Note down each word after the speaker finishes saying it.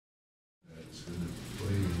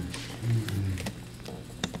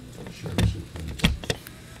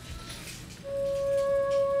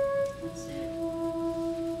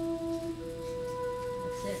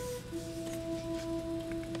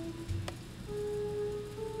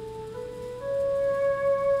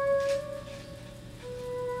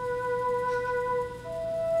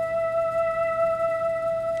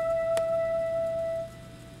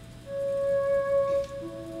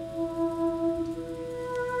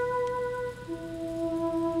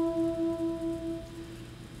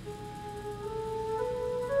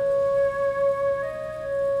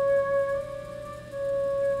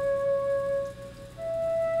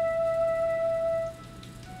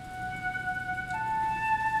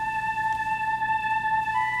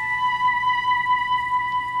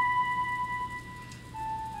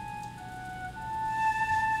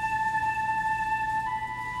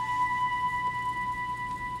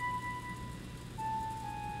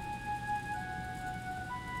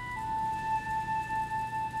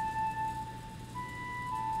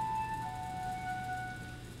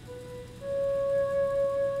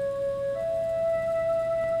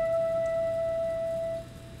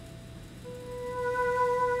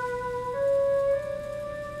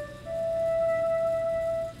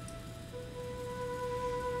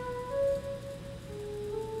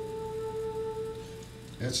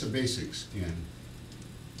that's the basics, yeah.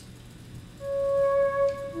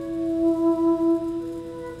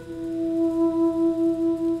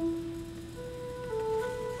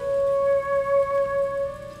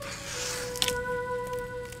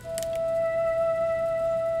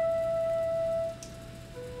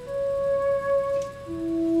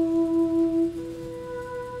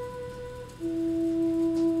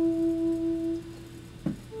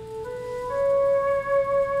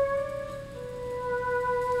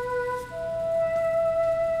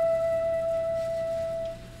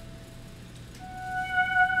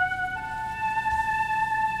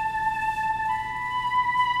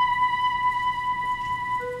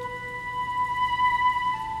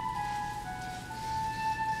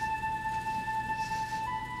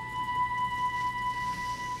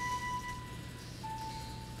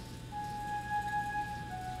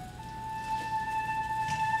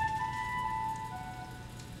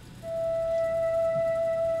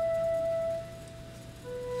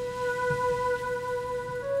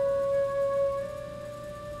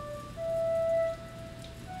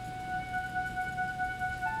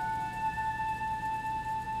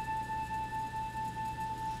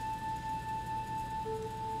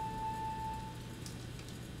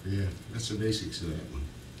 Yeah, that's the basics of that one.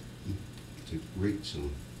 It's a great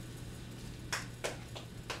song.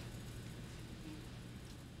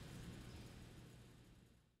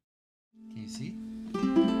 Can you see?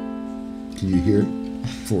 Can you hear it?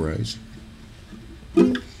 Four eyes.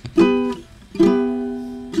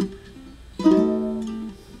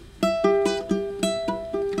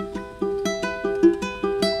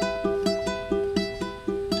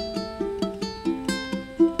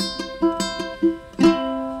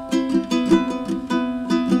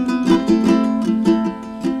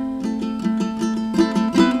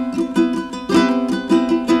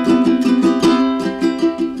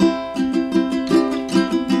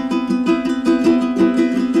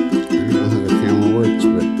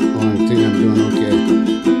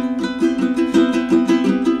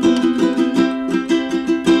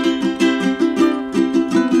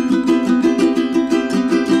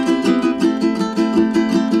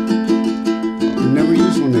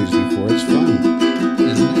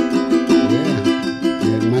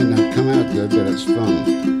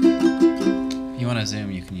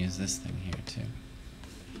 Zoom, you can use this thing here too.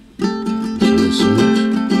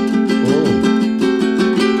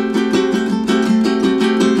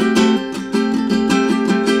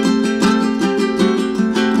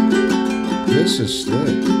 This is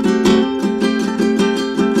slick.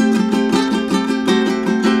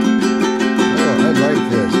 Oh, I like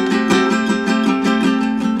this.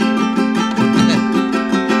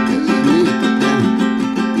 This is neat.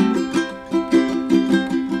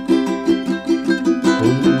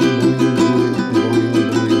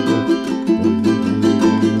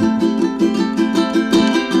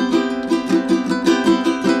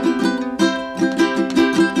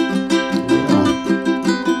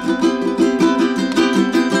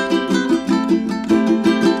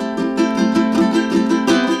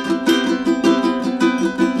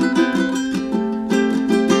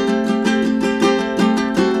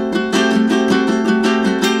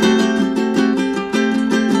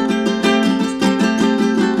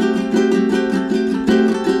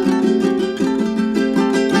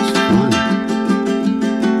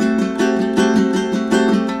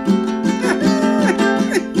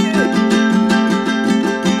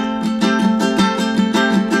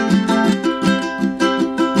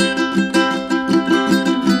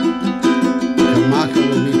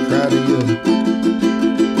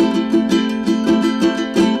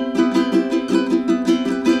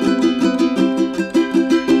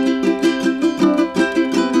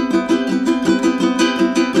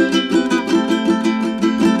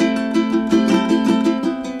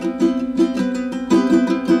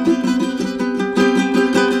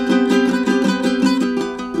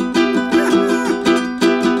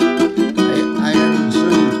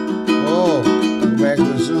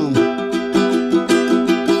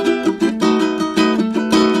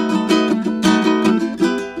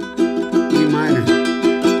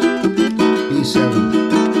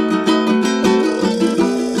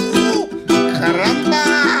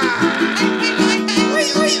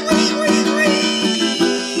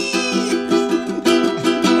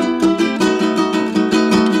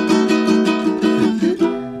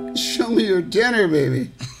 Dinner, baby.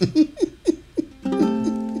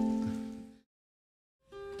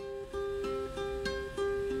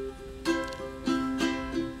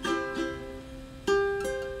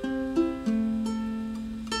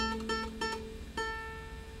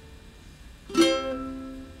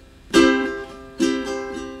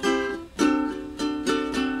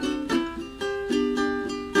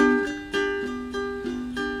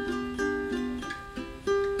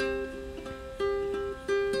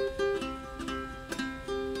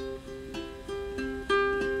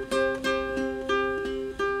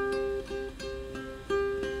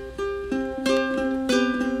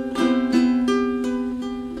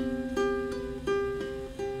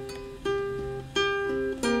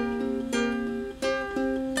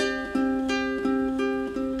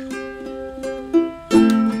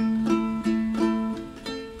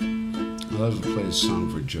 a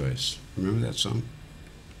song for Joyce. Remember that song?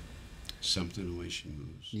 Something the way she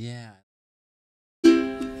moves. Yeah.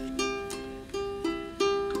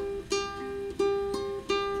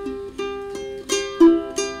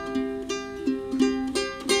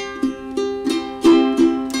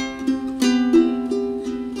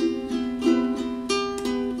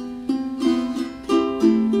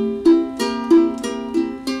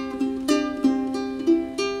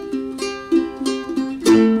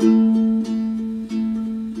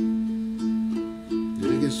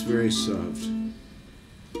 It's very soft.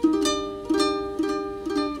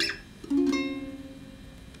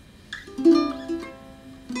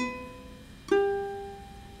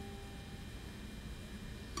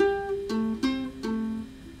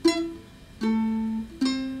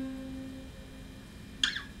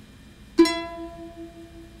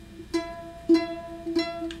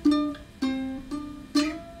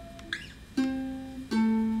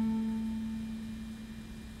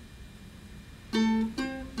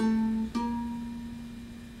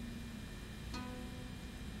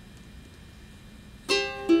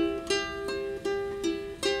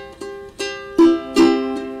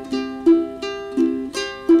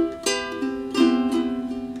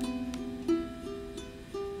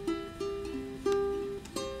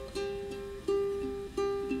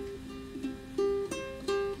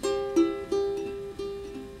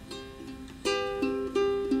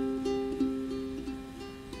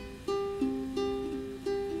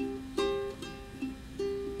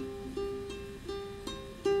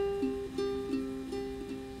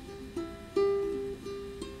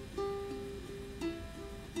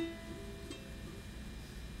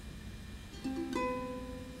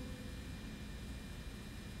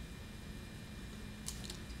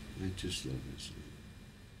 I just love this song.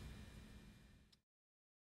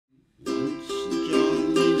 Once the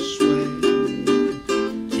jolly swing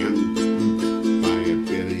camped by a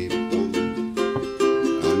billy bum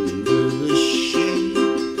under the shade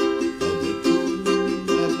of the cool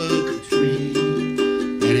of a tree,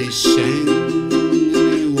 and he sang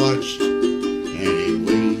and he watched and he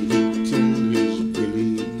waited till his billy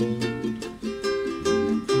board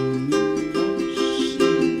would come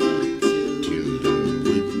waltzing Matilda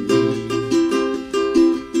with me.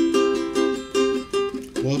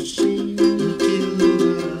 Waltzing Matilda,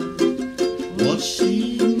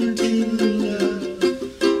 waltzing Matilda,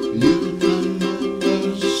 you mama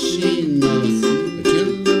waltzing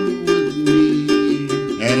Matilda with me.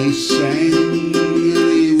 And he sang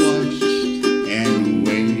and he watched and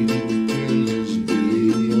waited till his billy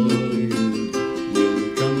boy will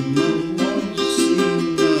come a waltzing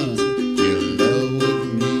Matilda with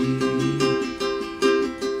me.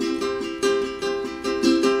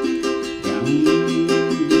 Down in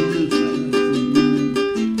the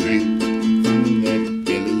bathroom, drank from that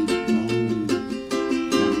billy bone.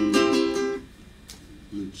 Down,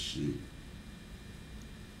 let's see.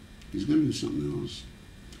 He's gonna do something else.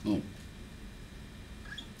 Oh,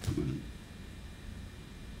 come on.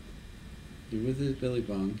 You're with his Billy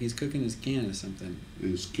Bong. He's cooking his can or something.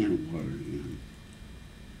 It's a can of water, yeah.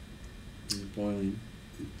 He's boiling.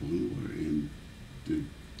 Boiling water and the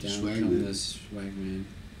Down swag from man. this swag man.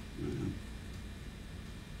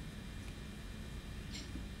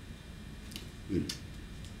 But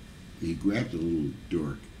he grabbed a little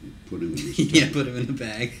dork and put him in his Yeah, stomach. put him in the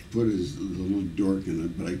bag. Put the little dork in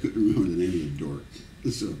it, but I couldn't remember the name of the dork.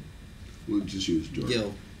 So we'll just use dork.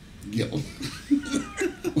 Gil. Gil.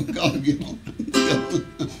 We'll call it Gil.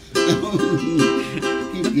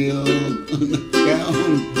 Gil. Down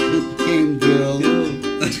came Gil.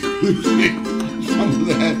 Some of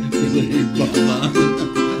that really bummed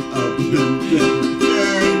up and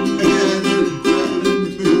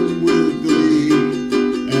down with glee.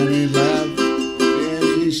 And he laughed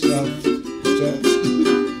and he stuffed that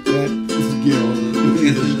Gil in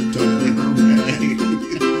his tongue.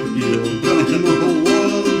 You'll come a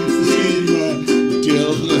waltzing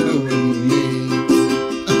Matilda with me.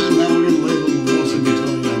 Now we're gonna label waltzing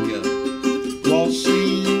Matilda.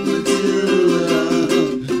 Waltzing Matilda,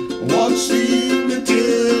 waltzing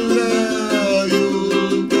Matilda,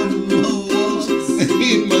 you'll come a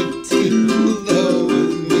waltzing Matilda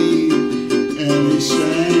with me. And he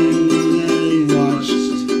sang and he watched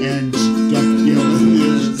and stuck Gil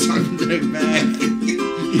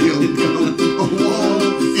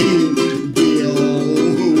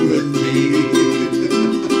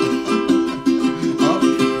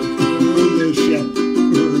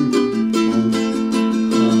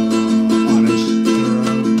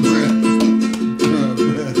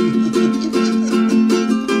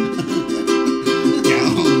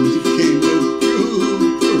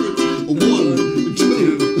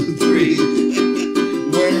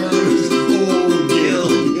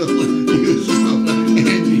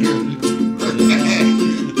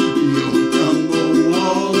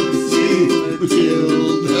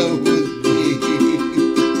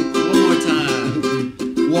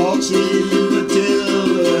Waltzing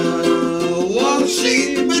Matilda,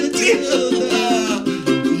 waltzing Matilda,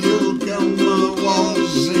 you'll come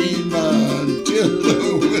waltzing Matilda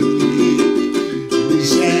with me. He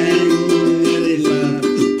sang and he laughed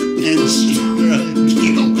and struck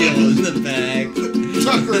Gil in the bag.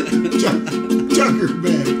 Tucker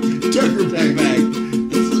bag, Tucker bag,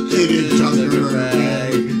 it is Tucker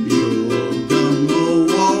bag. You'll come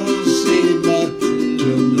waltzing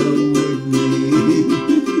Matilda with me.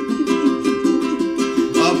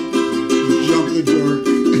 Up jump the dork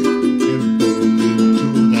and pull into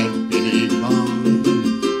that Billy Bong.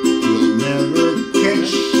 You'll never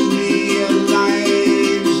catch me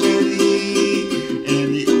alive, said he,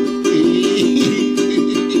 and he.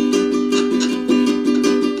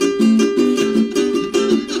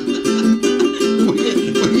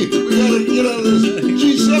 We gotta get out of this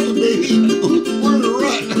G7, baby. We're in a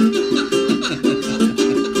rut.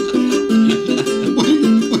 We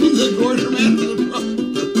need the Goiterman.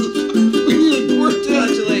 We need a quartet.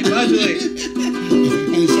 Modulate.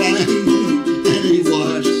 And he sang and he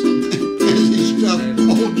watched as he stuffed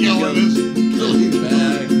old yelling his Billy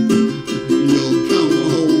bag. You'll come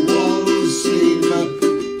home waltzing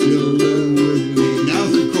Matilda with me. Now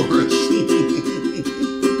the chorus.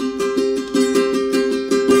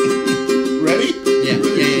 Ready? Yeah.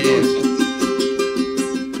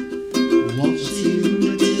 Waltzing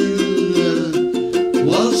Matilda,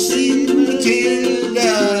 waltzing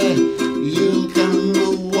Matilda, you'll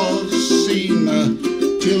come waltzing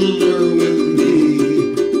Matilda with me.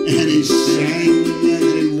 And he sang as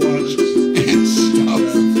he watched and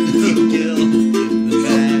stopped. Gil in the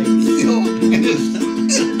bag. Gil and his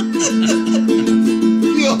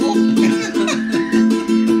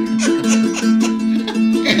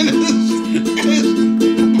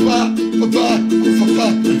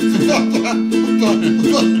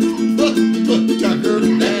Tucker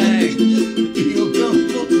bag. You'll come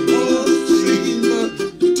waltzing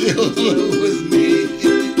Matilda with me.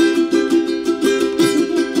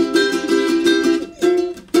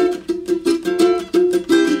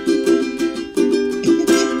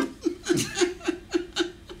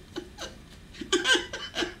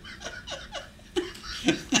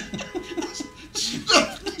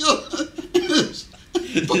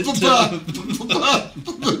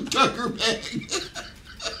 Tucker bag.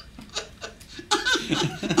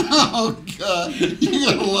 Oh God, you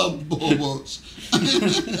gotta love Bobos.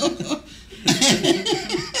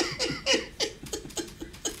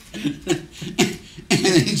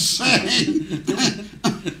 And he sang.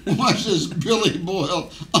 Watch this Billy Boyle.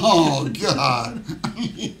 Oh God.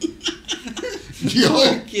 Gil.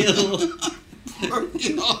 Poor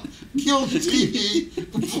Gil. Gil TV.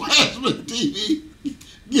 Plasma TV.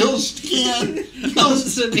 Gil's scan.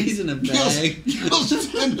 He's in a bag.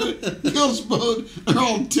 Gil's boat. They're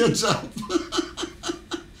all tits up.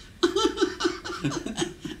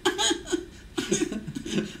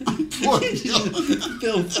 Poor Gil.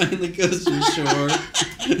 Bill finally goes to shore.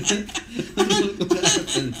 Look what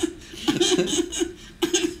happens.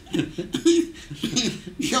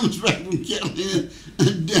 He comes back from Catalina,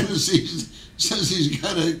 and Dennis says he's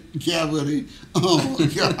got a cavity. Oh,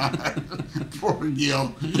 God. Poor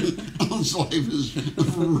Gil. His life is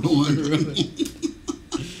ruined.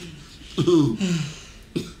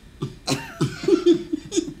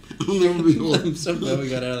 I'll never be able I'm so glad we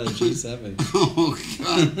got out of the G7. Oh,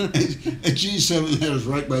 God. A G7 had us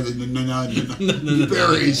right by the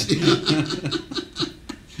berries.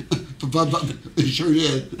 It sure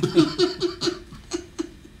did.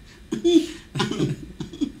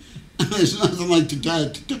 There's nothing like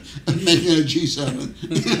making a G7.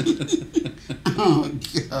 Oh,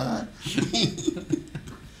 God.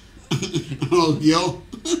 Hello, Gil.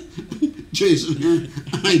 Jason here.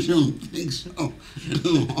 I don't think so.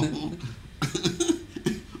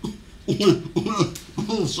 One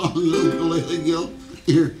little song of the ukulele, Gil.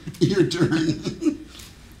 Your turn.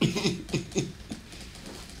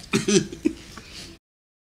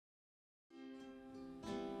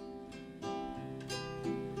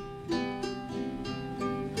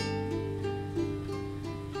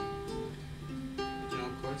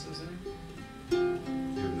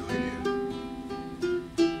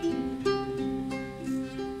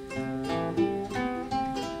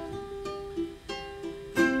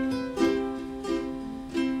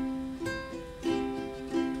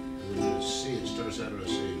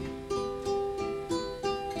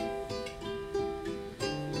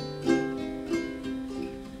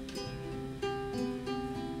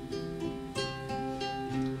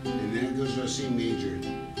 C major.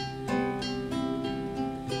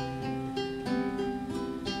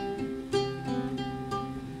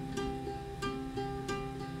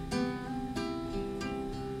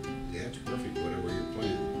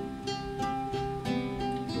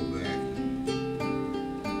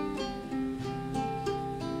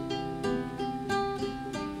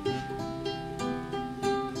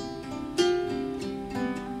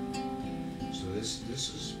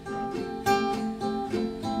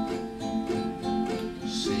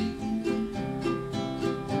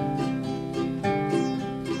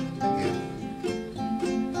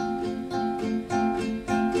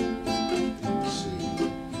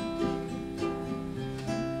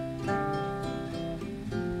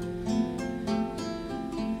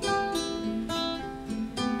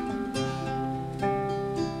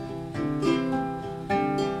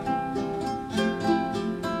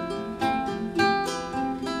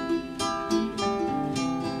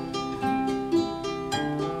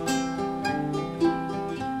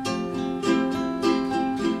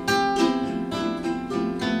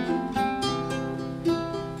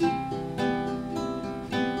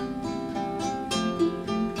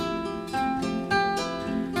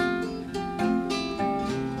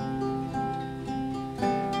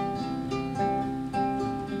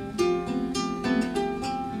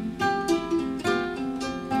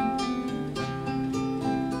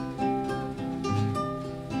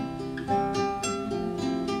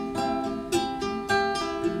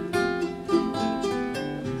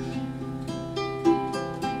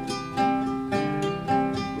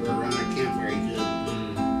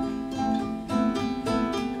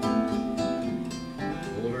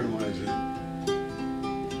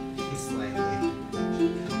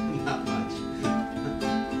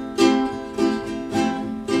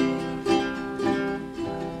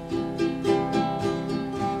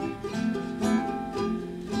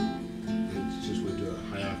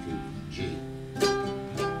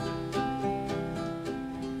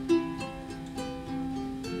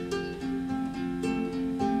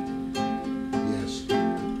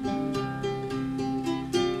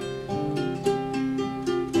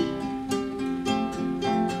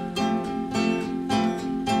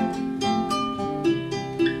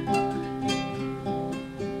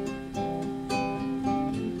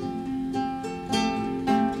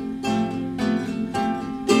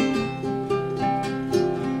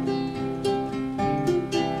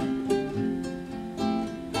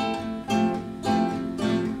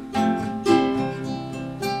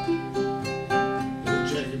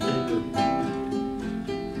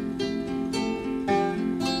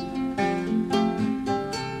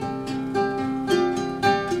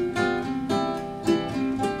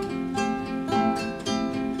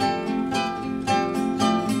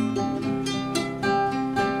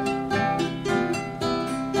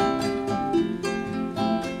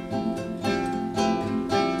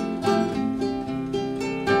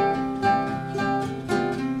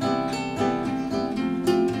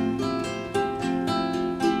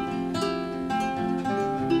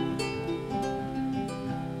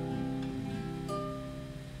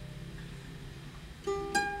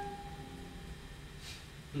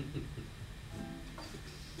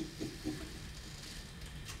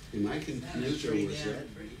 Am I confused or was that?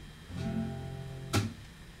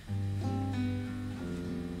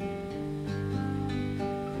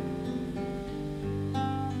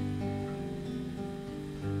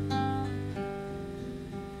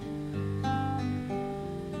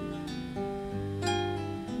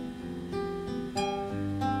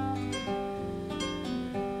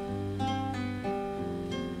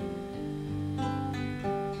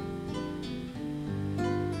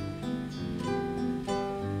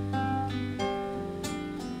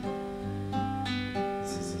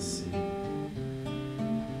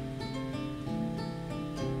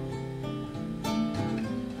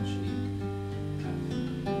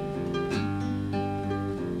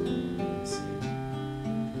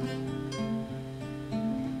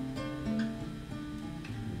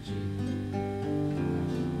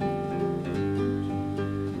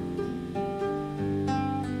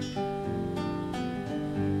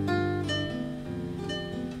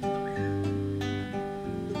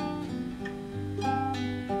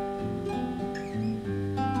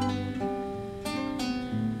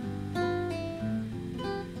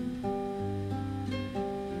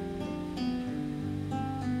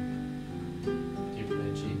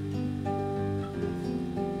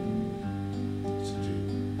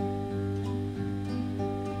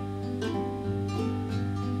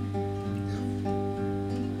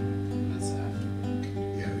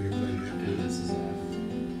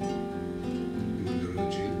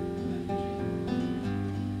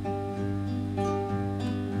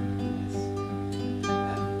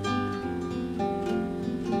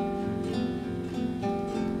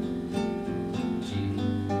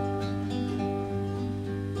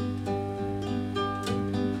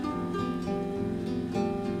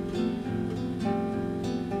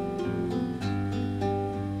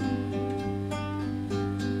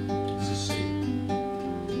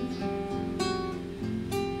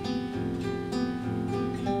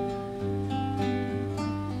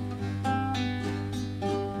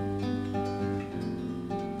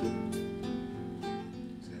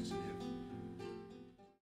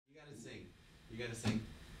 You gotta sing.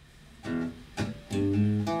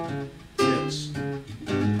 Yes.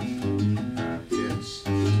 Yes.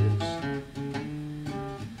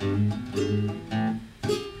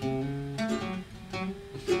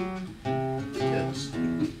 Yes.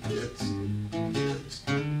 Yes. Yes.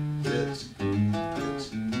 Yes.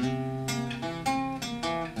 Yes.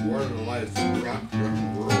 More than life of rock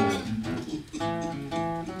and roll.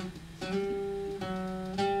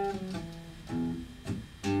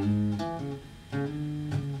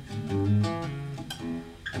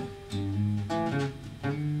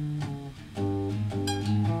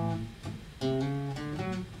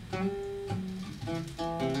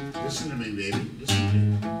 Listen to me, baby. Listen to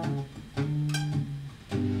me.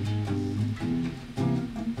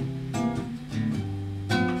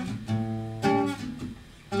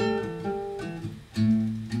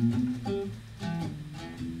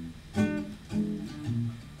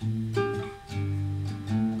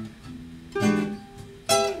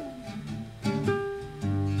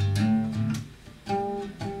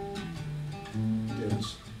 Yes.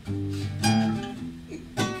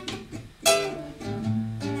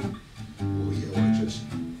 Oh yeah, watch this.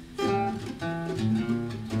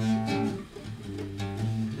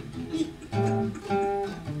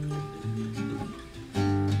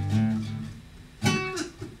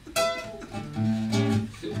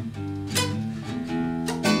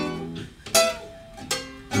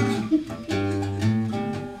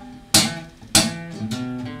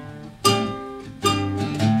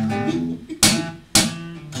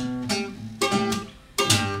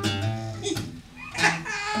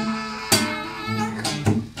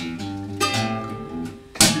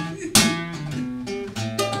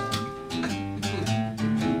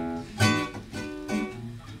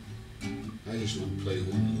 I just want to play a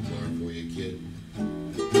little bar for you, kid.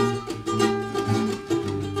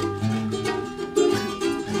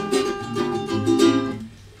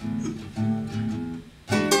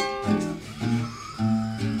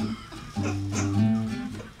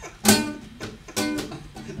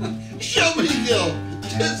 Show me Gil.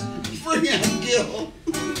 Just bring out Gil.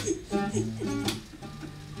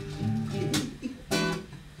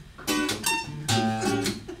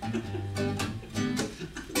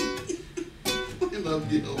 We love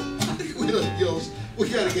Gil. We love Gil's. We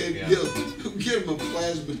gotta get Gil. Get him a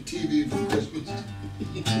plasma TV for Christmas.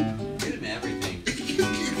 Get him everything.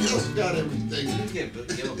 Gil's got everything. Get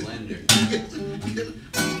a blender. Get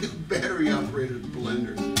a battery operated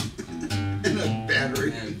blender. And a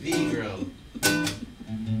battery. And a V-grill.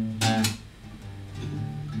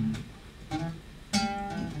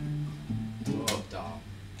 Oh, doll.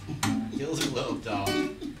 Gills are low, dog.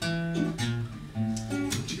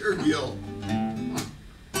 Dear Gil.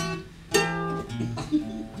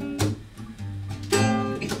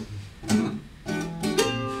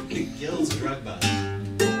 Gil's drug bust.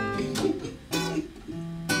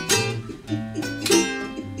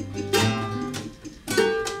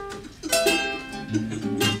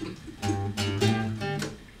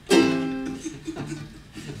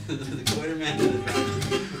 The Goiterman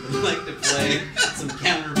would like to play some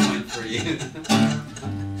counterpoint for you.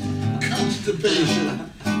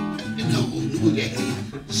 Constipation. No, daddy.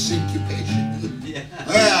 Syncopation. Yeah.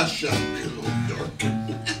 Ah, shut up, you little dork.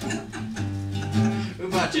 Who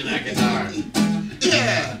bought you that guitar?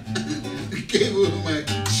 Yeah. Gave away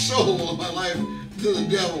my soul of my life to the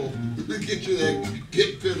devil. Get you that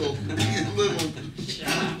get fiddle. You little Shut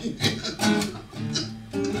up.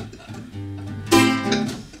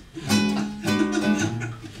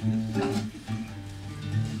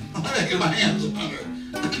 I get my hands on her.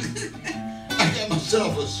 I got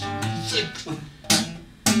myself a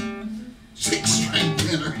six-string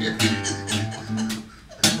tenor here.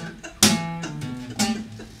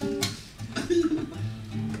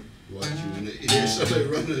 What, you want to hear somebody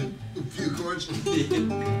running a few chords?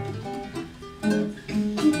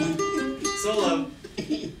 Solo.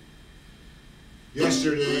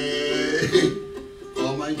 Yesterday,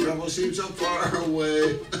 all my troubles seem so far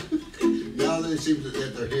away. Now they seem that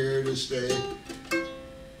they're here to stay.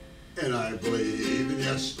 And I believe in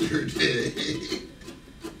yesterday.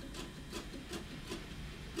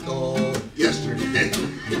 Oh, yesterday.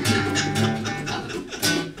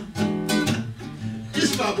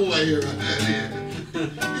 It's my boy here.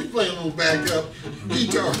 He's playing a little backup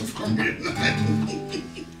guitar for me tonight.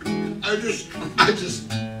 I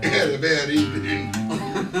just had a bad evening.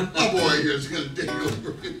 My boy here's gonna take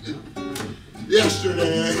over.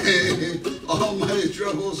 Yesterday, all my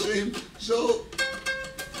troubles seemed so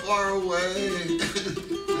far away.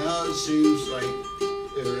 Now it seems like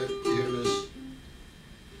they're here to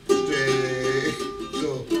stay.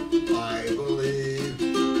 So I believe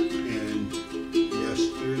in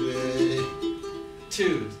yesterday.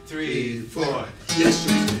 2, 3, 4.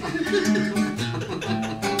 Yesterday.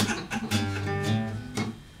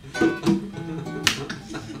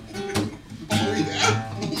 Oh yeah.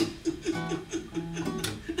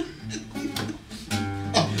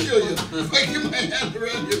 I'll kill you. If I get my hand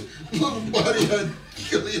around your little body, I'd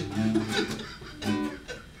kill you.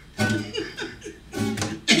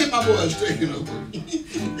 And my boy's taking over.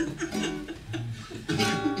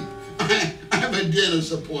 I have a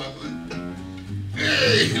dentist appointment.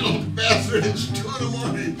 Hey, you little bastard, it's 2 in the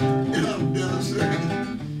morning, and I'm dentist there.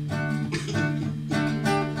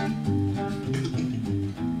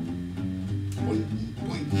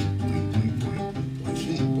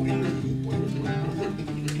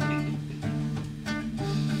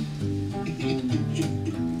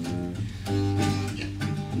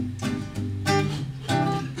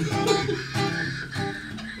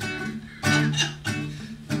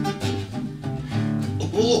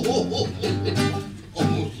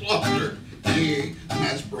 Almost lost her. Hey,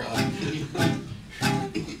 that's broad.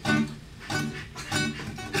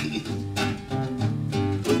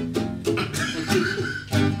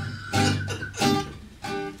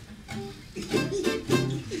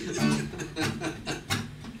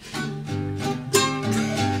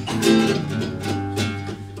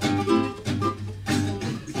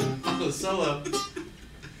 Oh, solo.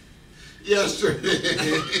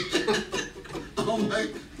 Yesterday, all my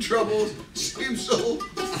troubles seem so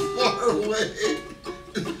far away.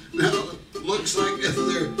 Now it looks like if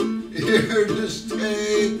they're here to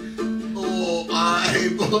stay. Oh, I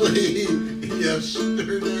believe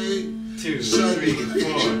yesterday. 2, 3,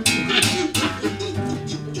 4.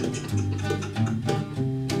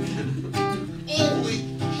 Holy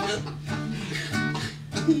shit.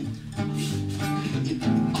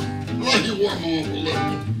 Like you warm them up a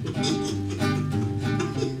little.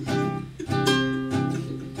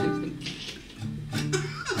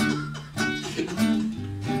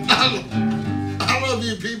 I love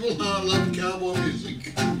you people, and I love cowboy music.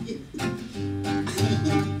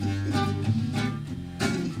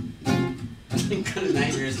 What kind of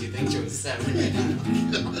nightmares do you think she was having right now?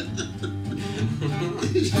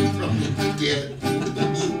 She's probably dead.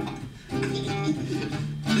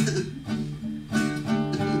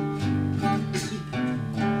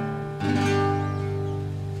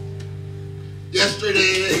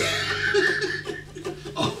 Yesterday,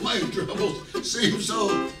 all my troubles seem so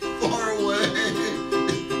far away.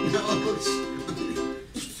 Now it looks.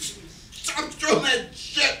 Stop throwing that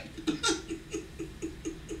shit!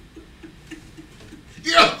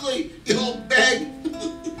 You ugly, you little bag!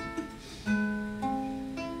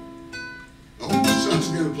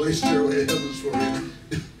 play Stairway to Heavens for you.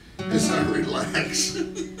 It's not relax.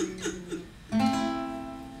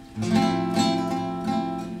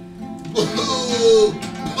 Whoa!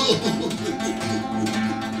 Whoa!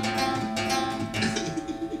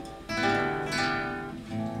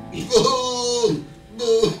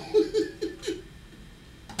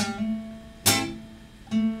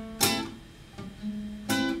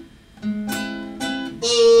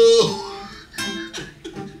 Whoa!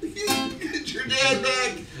 Get your dad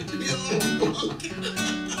back, you little punk.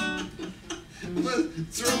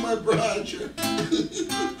 Throw my brush. You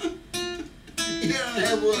don't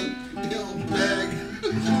have one, you know, bag.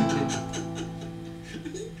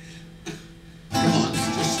 Come on,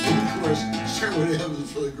 just stay the course. Stairway to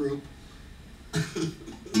Heavens for the group.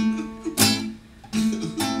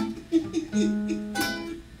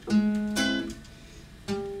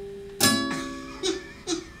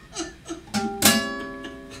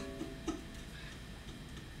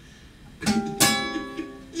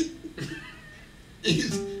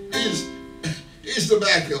 He's the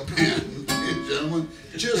backup man, ladies and gentlemen.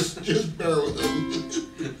 Just bear with him.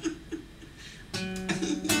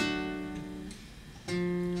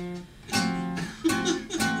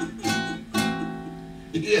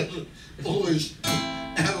 He has always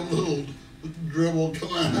had a little dribble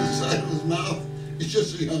come out of the side of his mouth. He's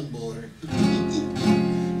just a young boy.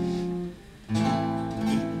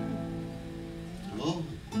 Oh.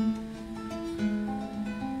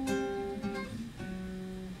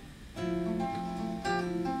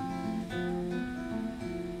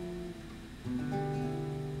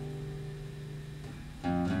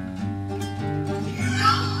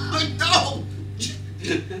 No!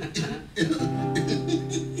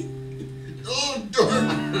 Oh, dark.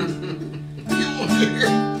 You want to hear?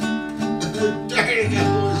 I'm tired of that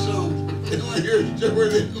boy song. You want to hear Stairway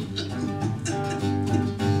to Heaven?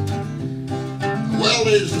 Well,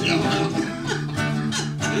 ladies and gentlemen,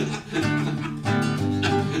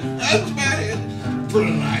 that's about it for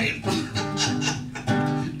tonight.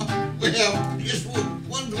 We have just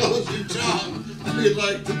one closing song we'd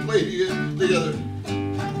like to play together.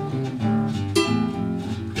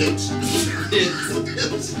 Tits.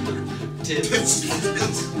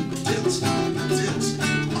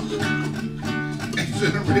 It's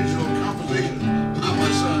an original composition by my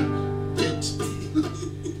son. Tits.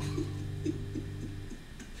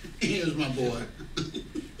 He is my boy.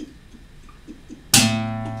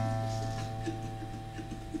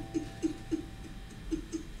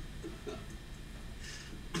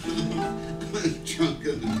 Drunk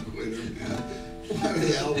in the Goiterman. What an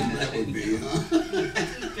album that would be, huh?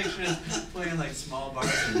 Pictures playing like small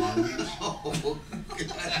bars in Long Beach. Oh,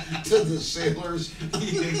 God. To the sailors.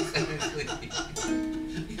 Exactly.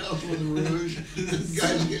 Girls with rouge.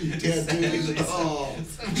 Guys getting tattoos. Exactly. Oh,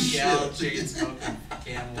 Some gal chain smoking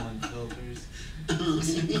Camel and filters. The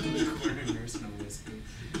corner nursing a whiskey.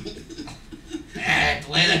 Hey,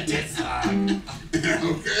 play the tit song.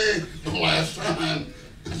 Okay, the last time.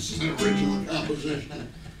 This is an original composition.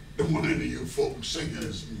 Don't want any of you folks singing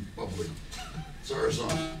this in public. It's our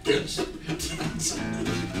song. Tits.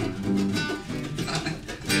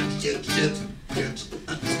 Tits. Tits. Tits.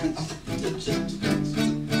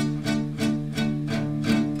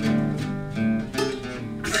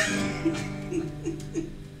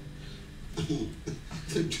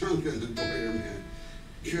 The Drunk and the Goiterman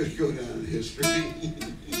should go down in history.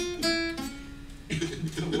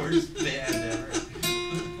 The worst band ever.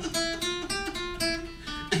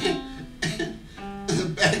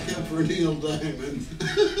 Back up for Neil Diamond.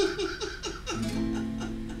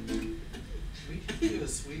 We could do a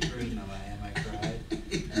sweet version of I Am I Cried.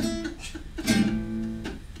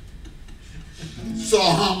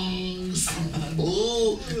 Songs.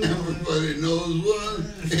 Oh, everybody knows one.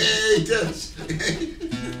 Hey, that's. Hey.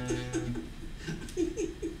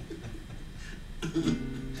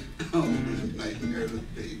 Oh, what a nightmare to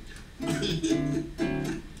be.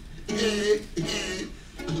 Hey, hey.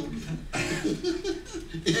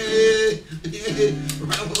 Hey, hey,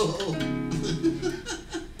 bravo.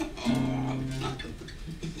 Oh.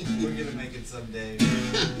 We're gonna make it someday.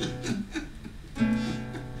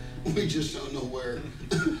 We just don't know where.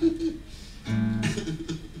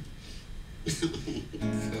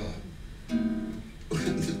 God.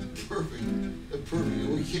 Perfect.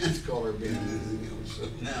 We can't call our band anything else. So.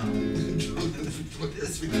 No.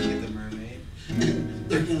 This would be the Mermaid.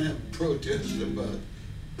 They're gonna have protests about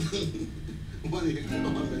what do you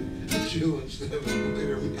call him? A Jew instead of a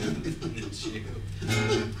Goiterman. The Jew.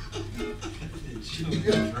 The Jew You is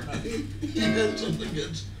got, right. you got something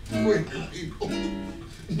against queer people.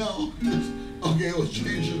 No. Okay, we'll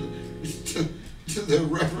change it to the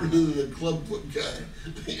reverend of the clubfoot guy.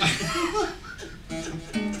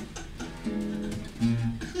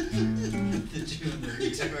 The Jew and the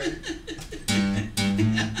retard.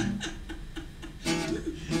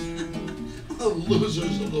 The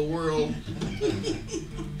losers of the world.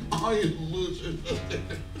 All you losers out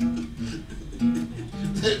there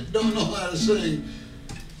that don't know how to sing,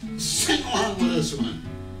 sing along with this one.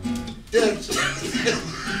 That's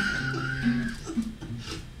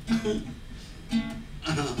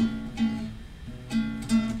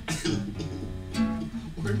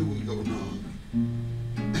where do we go wrong?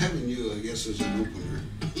 Having you, I guess, is an opener.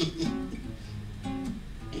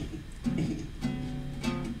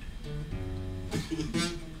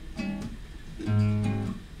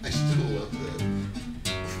 I still love that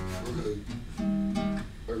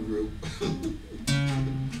for a group.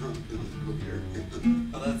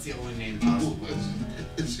 Oh, that's the only name possible.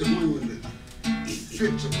 It's the only one that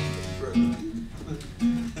fits them.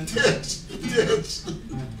 Tits.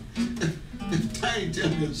 If Tiny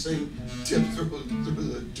Tim can sing Tip through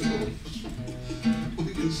the tulips,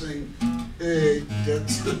 we can sing, hey,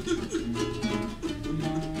 tits. You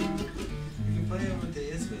can play over the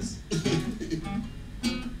isthmus.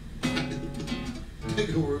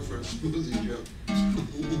 Take a word for a smoothie joke.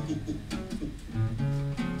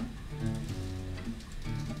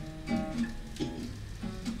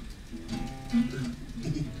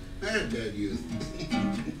 I had bad youth.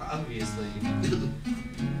 Obviously.